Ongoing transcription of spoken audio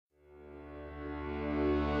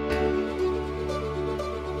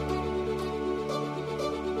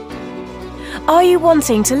Are you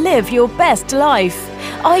wanting to live your best life?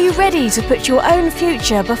 Are you ready to put your own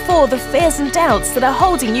future before the fears and doubts that are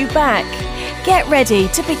holding you back? Get ready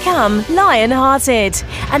to become Lionhearted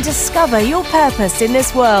and discover your purpose in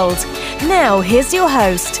this world. Now here's your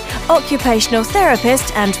host, occupational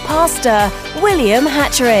therapist and pastor, William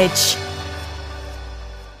Hatteridge.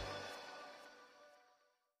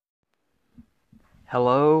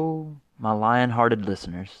 Hello, my Lionhearted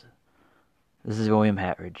listeners. This is William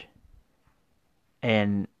Hatteridge.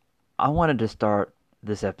 And I wanted to start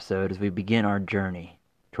this episode as we begin our journey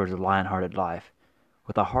towards a Lionhearted life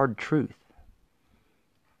with a hard truth.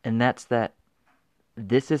 And that's that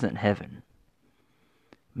this isn't heaven.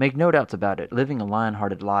 Make no doubts about it. Living a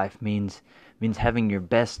Lionhearted life means having your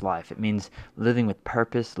best life. It means living with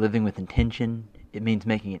purpose, living with intention. It means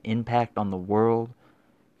making an impact on the world,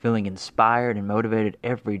 feeling inspired and motivated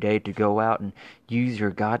every day to go out and use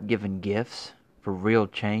your God-given gifts for real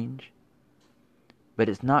change. But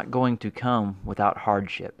it's not going to come without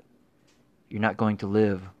hardship. You're not going to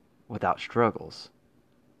live without struggles,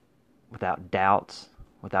 without doubts,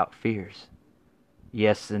 without fears.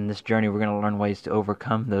 Yes, in this journey we're going to learn ways to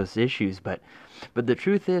overcome those issues, but the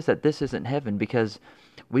truth is that this isn't heaven, because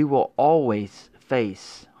we will always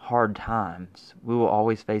face hard times. We will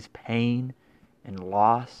always face pain and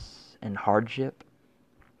loss and hardship.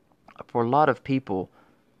 For a lot of people,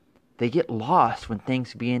 they get lost when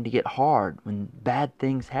things begin to get hard, when bad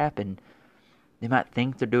things happen. They might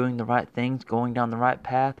think they're doing the right things, going down the right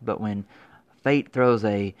path, but when fate throws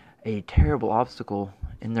a terrible obstacle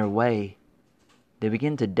in their way, they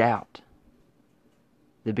begin to doubt.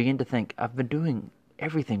 They begin to think, I've been doing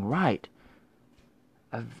everything right.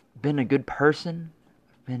 I've been a good person.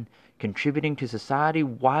 I've been contributing to society.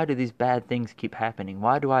 Why do these bad things keep happening?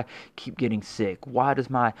 Why do I keep getting sick? Why does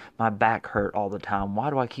my back hurt all the time? Why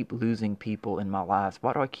do I keep losing people in my life?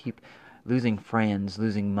 Why do I keep losing friends,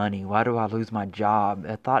 losing money? Why do I lose my job?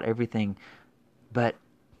 I thought everything, but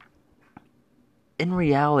in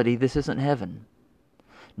reality, this isn't heaven.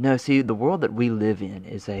 No, see, the world that we live in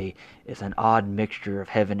is an odd mixture of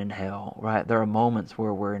heaven and hell, right? There are moments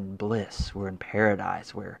where we're in bliss, we're in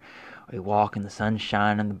paradise, where we walk in the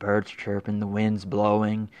sunshine and the birds chirping, the wind's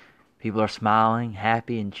blowing, people are smiling,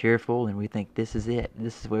 happy and cheerful, and we think this is it.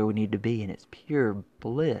 This is where we need to be, and it's pure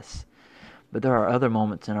bliss. But there are other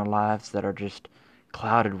moments in our lives that are just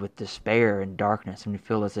clouded with despair and darkness, and we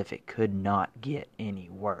feel as if it could not get any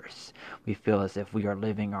worse. We feel as if we are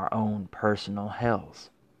living our own personal hells.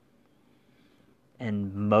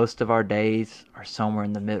 And most of our days are somewhere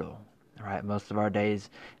in the middle. Right, most of our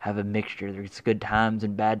days have a mixture. There's good times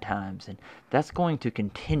and bad times, and that's going to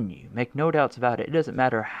continue. Make no doubts about it. It doesn't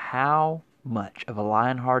matter how much of a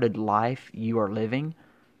lion-hearted life you are living,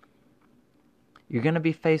 you're going to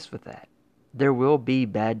be faced with that. There will be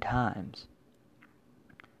bad times.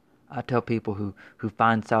 I tell people who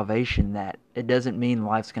find salvation that it doesn't mean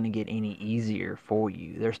life's going to get any easier for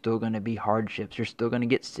you. There's still going to be hardships. You're still going to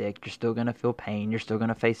get sick. You're still going to feel pain. You're still going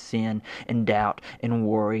to face sin and doubt and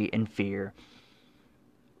worry and fear.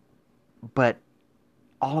 But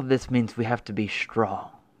all of this means we have to be strong.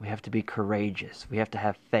 We have to be courageous. We have to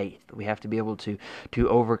have faith. We have to be able to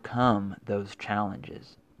overcome those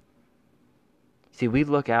challenges. See, we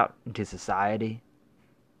look out into society,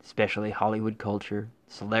 especially Hollywood culture,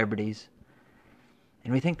 celebrities,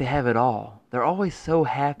 and we think they have it all. They're always so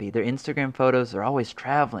happy. Their Instagram photos are always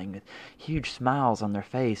traveling with huge smiles on their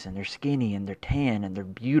face, and they're skinny and they're tan and they're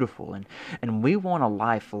beautiful, and we want a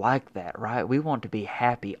life like that, right? We want to be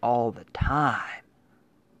happy all the time.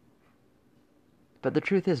 But the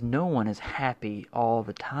truth is, no one is happy all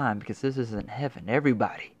the time, because this isn't heaven.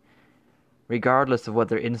 Everybody, regardless of what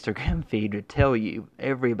their Instagram feed would tell you,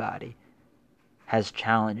 everybody has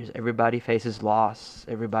challenges. Everybody faces loss.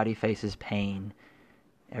 Everybody faces pain.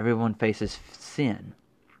 Everyone faces sin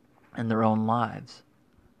in their own lives.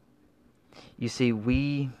 You see,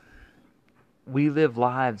 we live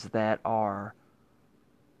lives that are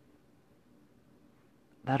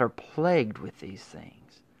plagued with these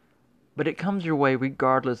things. But it comes your way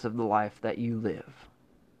regardless of the life that you live.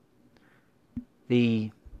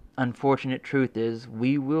 The unfortunate truth is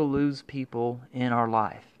we will lose people in our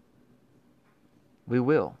life. We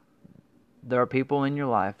will. There are people in your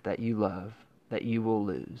life that you love that you will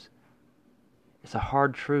lose. It's a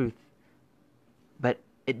hard truth, but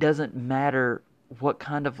it doesn't matter what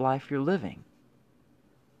kind of life you're living.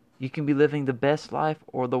 You can be living the best life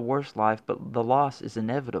or the worst life, but the loss is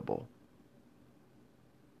inevitable.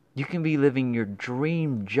 You can be living your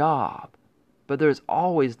dream job, but there's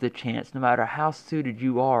always the chance, no matter how suited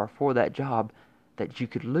you are for that job, that you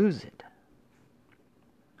could lose it.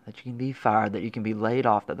 that you can be fired, that you can be laid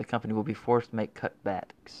off, that the company will be forced to make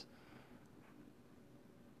cutbacks.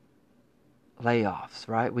 Layoffs,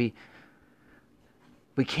 right? We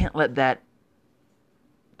can't let that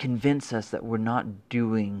convince us that we're not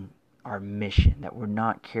doing our mission, that we're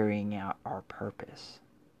not carrying out our purpose.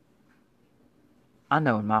 I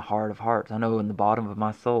know in my heart of hearts, I know in the bottom of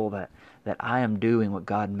my soul that I am doing what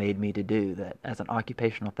God made me to do, that as an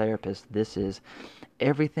occupational therapist, this is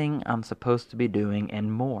everything I'm supposed to be doing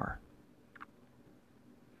and more.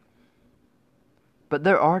 But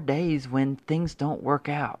there are days when things don't work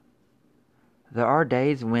out. There are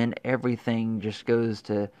days when everything just goes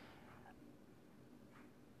to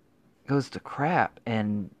crap,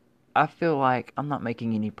 and I feel like I'm not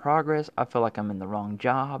making any progress. I feel like I'm in the wrong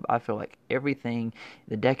job. I feel like everything,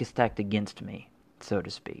 the deck is stacked against me, so to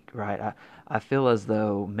speak, right? I feel as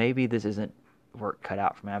though maybe this isn't work cut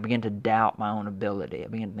out for me. I begin to doubt my own ability. I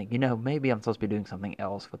begin to think, maybe I'm supposed to be doing something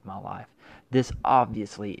else with my life. This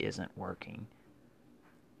obviously isn't working.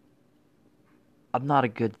 I'm not a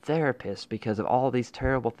good therapist because of all these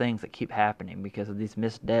terrible things that keep happening, because of these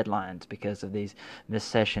missed deadlines, because of these missed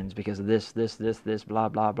sessions, because of this, blah,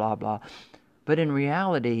 blah, blah, blah. But in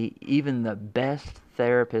reality, even the best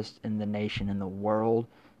therapist in the nation, in the world,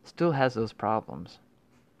 still has those problems,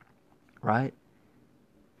 right?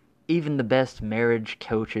 Even the best marriage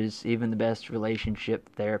coaches, even the best relationship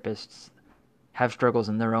therapists have struggles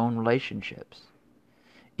in their own relationships.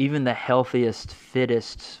 Even the healthiest,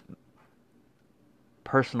 fittest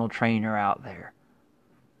personal trainer out there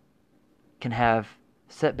can have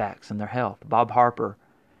setbacks in their health. Bob Harper,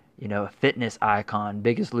 a fitness icon,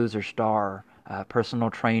 Biggest Loser star, personal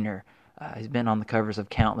trainer. He's been on the covers of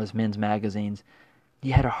countless men's magazines.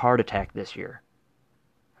 He had a heart attack this year,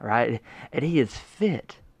 right? And he is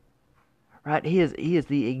fit, right? He is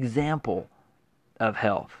the example of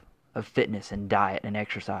health, of fitness and diet and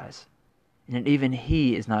exercise. And even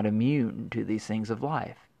he is not immune to these things of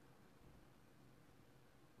life.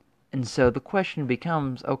 And so the question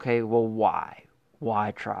becomes, okay, well, why?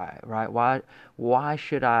 Why try, right? Why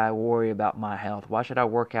should I worry about my health? Why should I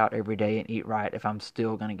work out every day and eat right if I'm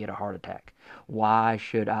still going to get a heart attack? Why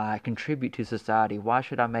should I contribute to society? Why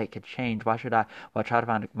should I make a change? Why try to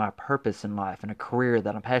find my purpose in life and a career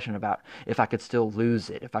that I'm passionate about if I could still lose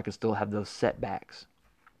it, if I could still have those setbacks?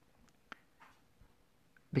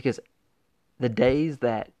 Because the days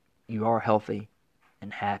that you are healthy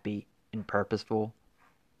and happy and purposeful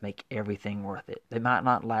make everything worth it. They might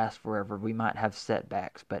not last forever. We might have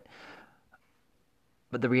setbacks, but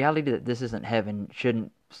the reality that this isn't heaven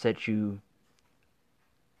shouldn't set you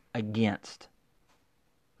against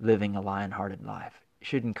living a lion-hearted life. It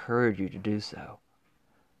should encourage you to do so.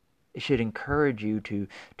 It should encourage you to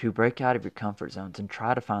break out of your comfort zones and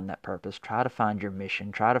try to find that purpose, try to find your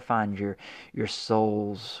mission, try to find your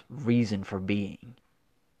soul's reason for being.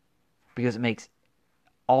 Because it makes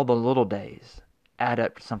all the little days add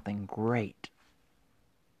up to something great.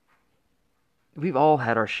 We've all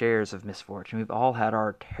had our shares of misfortune. We've all had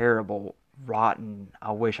our terrible, rotten,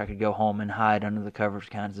 I wish I could go home and hide under the covers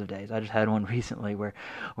kinds of days. I just had one recently where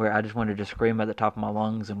I just wanted to scream at the top of my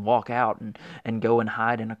lungs and walk out and go and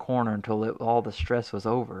hide in a corner until all the stress was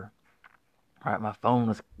over. Right, my phone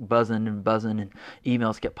was buzzing and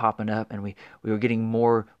emails kept popping up, and we were getting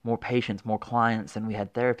more patients, more clients than we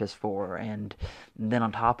had therapists for, and then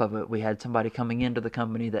on top of it, we had somebody coming into the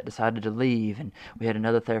company that decided to leave, and we had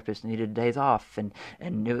another therapist that needed days off, and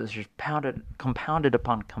it was just compounded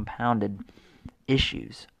upon compounded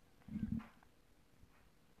issues,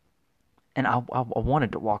 and I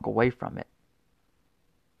wanted to walk away from it.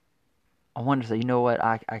 I wanted to say, you know what,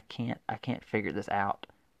 I can't figure this out.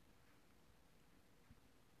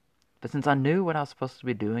 But since I knew what I was supposed to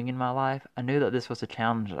be doing in my life, I knew that this was a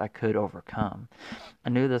challenge that I could overcome. I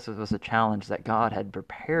knew this was a challenge that God had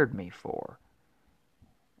prepared me for.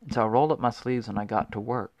 And so I rolled up my sleeves and I got to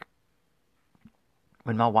work.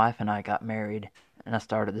 When my wife and I got married and I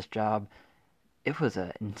started this job, it was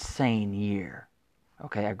an insane year.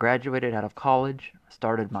 Okay, I graduated out of college,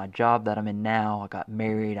 started my job that I'm in now, I got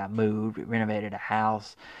married, I moved, renovated a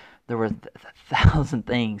house. There were 1,000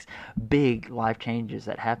 things, big life changes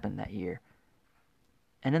that happened that year.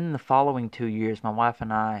 And in the following 2 years, my wife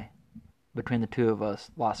and I, between the two of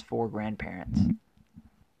us, lost 4 grandparents.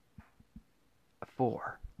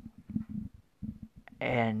 4.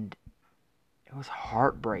 And it was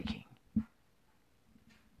heartbreaking.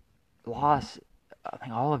 Loss, I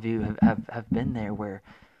think all of you have been there, where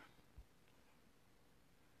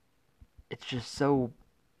it's just so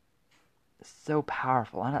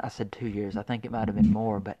powerful. I said 2 years. I think it might have been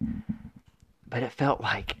more, but But it felt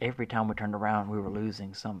like every time we turned around, we were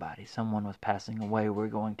losing somebody. Someone was passing away. We were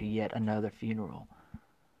going to yet another funeral.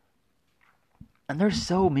 And there's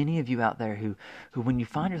so many of you out there who when you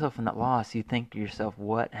find yourself in that loss, you think to yourself,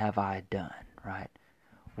 what have I done, right?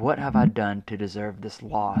 What have I done to deserve this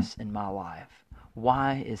loss in my life?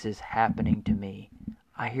 Why is this happening to me?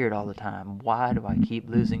 I hear it all the time. Why do I keep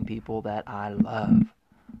losing people that I love?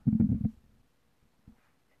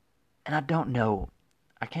 And I don't know.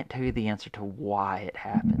 I can't tell you the answer to why it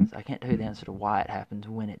happens. I can't tell you the answer to why it happens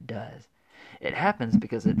when it does. It happens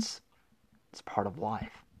because it's part of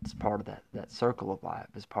life. It's part of that circle of life.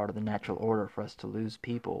 It's part of the natural order for us to lose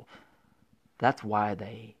people. That's why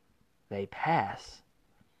they pass.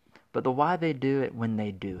 But the why they do it when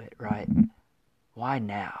they do it, right? Why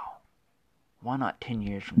now? Why not 10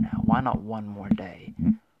 years from now? Why not one more day?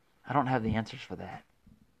 I don't have the answers for that.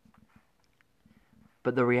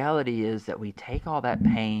 But the reality is that we take all that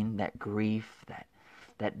pain, that grief,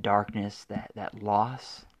 that darkness, that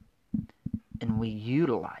loss, and we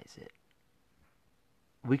utilize it.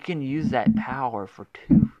 We can use that power for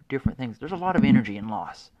two different things. There's a lot of energy in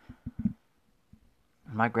loss.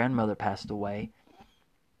 When my grandmother passed away,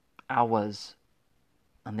 I was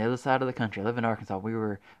on the other side of the country. I live in Arkansas. We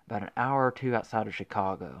were about an hour or two outside of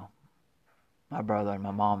Chicago. My brother and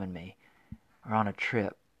my mom and me were on a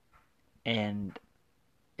trip, and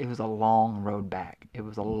it was a long road back. It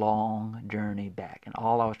was a long journey back, and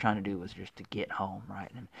all I was trying to do was just to get home, right?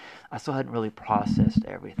 And I still hadn't really processed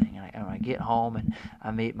everything. And when I get home and I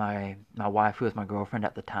meet my wife, who was my girlfriend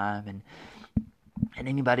at the time, and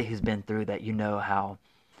anybody who's been through that, you know how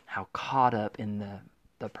caught up in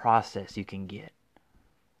the process you can get,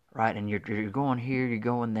 right? And you're going here, you're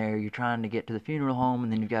going there, you're trying to get to the funeral home,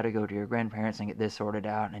 and then you've got to go to your grandparents and get this sorted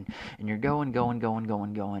out, and you're going,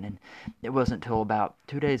 and it wasn't until about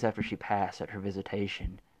 2 days after she passed at her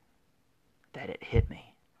visitation that it hit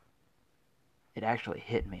me. It actually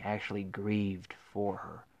hit me. I actually grieved for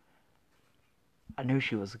her. I knew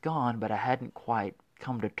she was gone, but I hadn't quite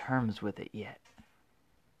come to terms with it yet.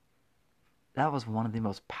 That was one of the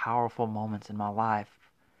most powerful moments in my life,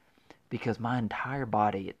 because my entire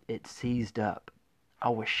body, it seized up. I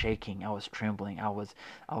was shaking. I was trembling. I was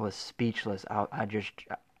speechless.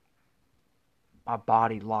 My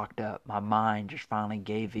body locked up. My mind just finally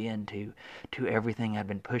gave in to everything I'd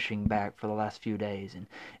been pushing back for the last few days, and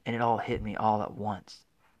it all hit me all at once.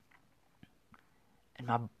 And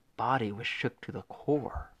my body was shook to the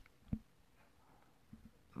core.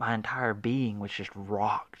 My entire being was just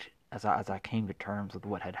rocked as I came to terms with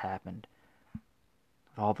what had happened.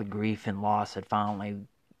 All the grief and loss had finally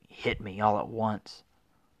hit me all at once.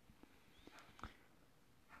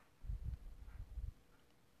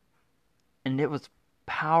 And it was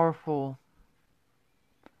powerful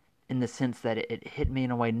in the sense that it hit me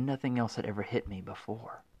in a way nothing else had ever hit me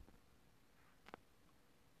before.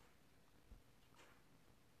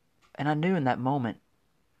 And I knew in that moment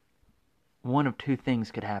one of two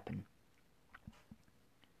things could happen.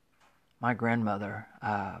 My grandmother,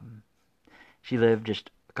 she lived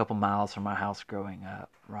just a couple miles from my house growing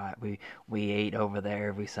up, right? We ate over there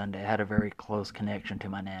every Sunday. I had a very close connection to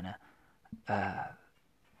my Nana.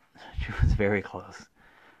 She was very close.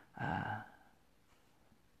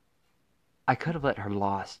 I could have let her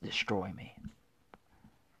loss destroy me.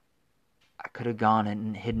 I could have gone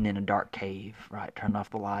and hidden in a dark cave, right? Turned off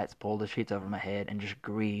the lights, pulled the sheets over my head, and just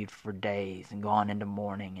grieved for days and gone into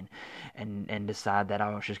mourning and decide that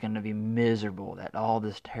I was just going to be miserable, that all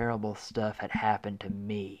this terrible stuff had happened to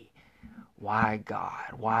me. Why,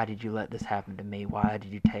 God? Why did you let this happen to me? Why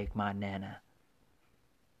did you take my Nana?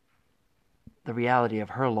 The reality of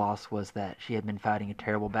her loss was that she had been fighting a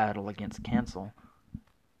terrible battle against cancer.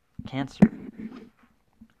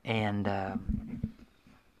 And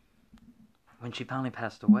when she finally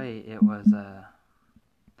passed away, it was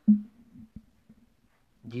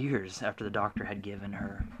years after the doctor had given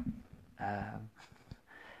her.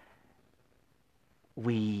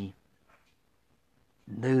 We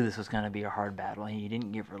knew this was going to be a hard battle, and he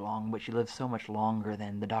didn't give her long, but she lived so much longer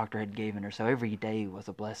than the doctor had given her. So every day was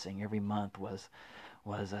a blessing. Every month was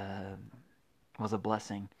a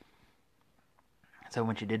blessing. So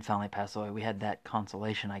when she did finally pass away, we had that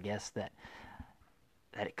consolation, I guess, that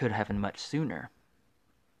it could happen much sooner.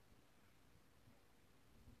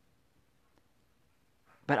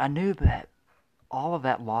 But I knew that all of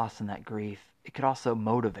that loss and that grief, it could also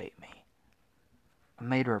motivate me. I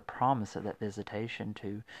made her a promise at that visitation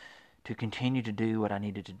to continue to do what I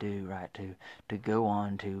needed to do, right? To go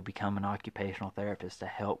on to become an occupational therapist, to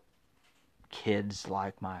help kids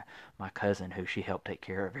like my cousin, who she helped take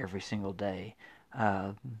care of every single day.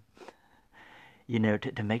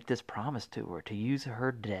 to make this promise to her, to use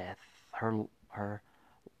her death, her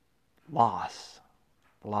loss,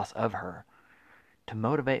 the loss of her, to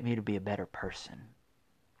motivate me to be a better person.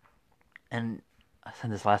 And I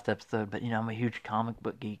said this last episode, but I'm a huge comic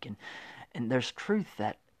book geek, and there's truth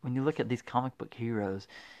that when you look at these comic book heroes,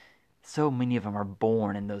 so many of them are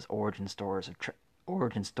born in those origin stories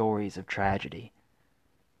of tragedy.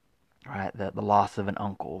 Right, the loss of an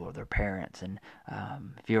uncle or their parents, and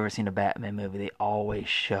if you've ever seen a Batman movie, they always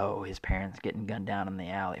show his parents getting gunned down in the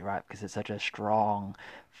alley, right? Because it's such a strong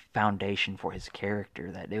foundation for his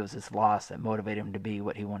character that it was this loss that motivated him to be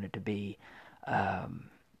what he wanted to be. And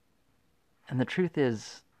the truth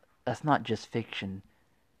is, that's not just fiction.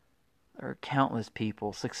 There are countless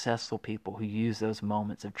people, successful people, who use those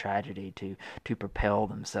moments of tragedy to propel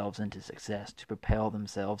themselves into success, to propel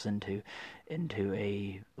themselves into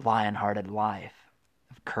a lion-hearted life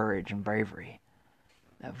of courage and bravery,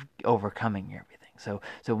 of overcoming everything.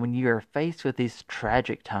 So when you're faced with these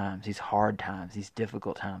tragic times, these hard times, these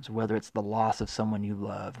difficult times, whether it's the loss of someone you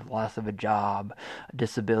love, the loss of a job, a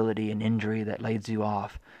disability, an injury that lays you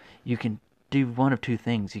off, you can do one of two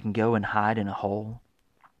things. You can go and hide in a hole.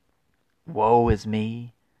 Woe is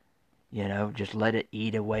me, just let it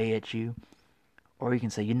eat away at you. Or you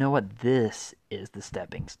can say, you know what, this is the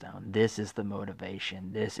stepping stone. This is the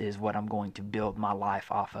motivation. This is what I'm going to build my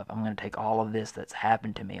life off of. I'm going to take all of this that's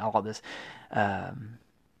happened to me, all of this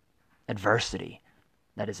adversity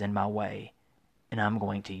that is in my way, and I'm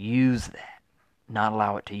going to use that, not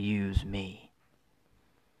allow it to use me.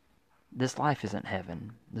 This life isn't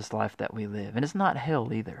heaven, this life that we live, and it's not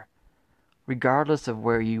hell either. Regardless of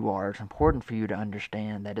where you are, it's important for you to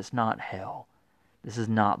understand that it's not hell. This is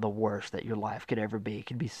not the worst that your life could ever be. It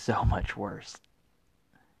could be so much worse.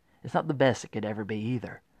 It's not the best it could ever be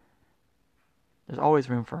either. There's always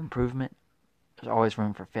room for improvement. There's always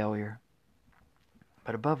room for failure.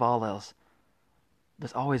 But above all else,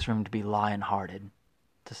 there's always room to be lion-hearted,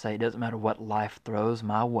 to say it doesn't matter what life throws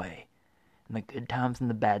my way. In the good times and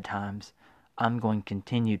the bad times, I'm going to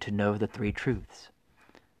continue to know the three truths.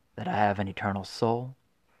 That I have an eternal soul,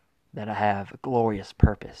 that I have a glorious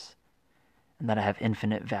purpose, and that I have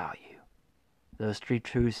infinite value. Those three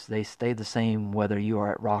truths, they stay the same whether you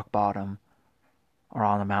are at rock bottom or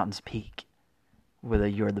on the mountain's peak, whether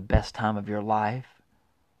you're the best time of your life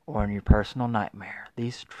or in your personal nightmare.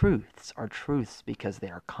 These truths are truths because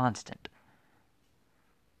they are constant.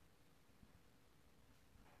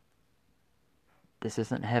 This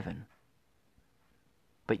isn't heaven,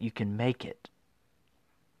 but you can make it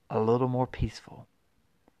a little more peaceful,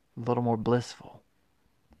 a little more blissful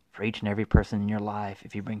for each and every person in your life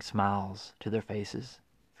if you bring smiles to their faces,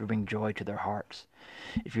 if you bring joy to their hearts,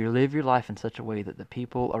 if you live your life in such a way that the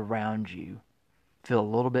people around you feel a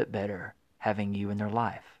little bit better having you in their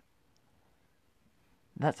life.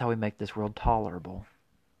 That's how we make this world tolerable.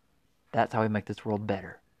 That's how we make this world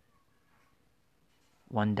better.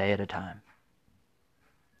 One day at a time.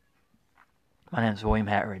 My name is William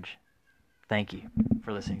Hatridge. Thank you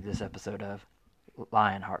for listening to this episode of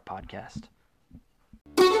Lionheart Podcast.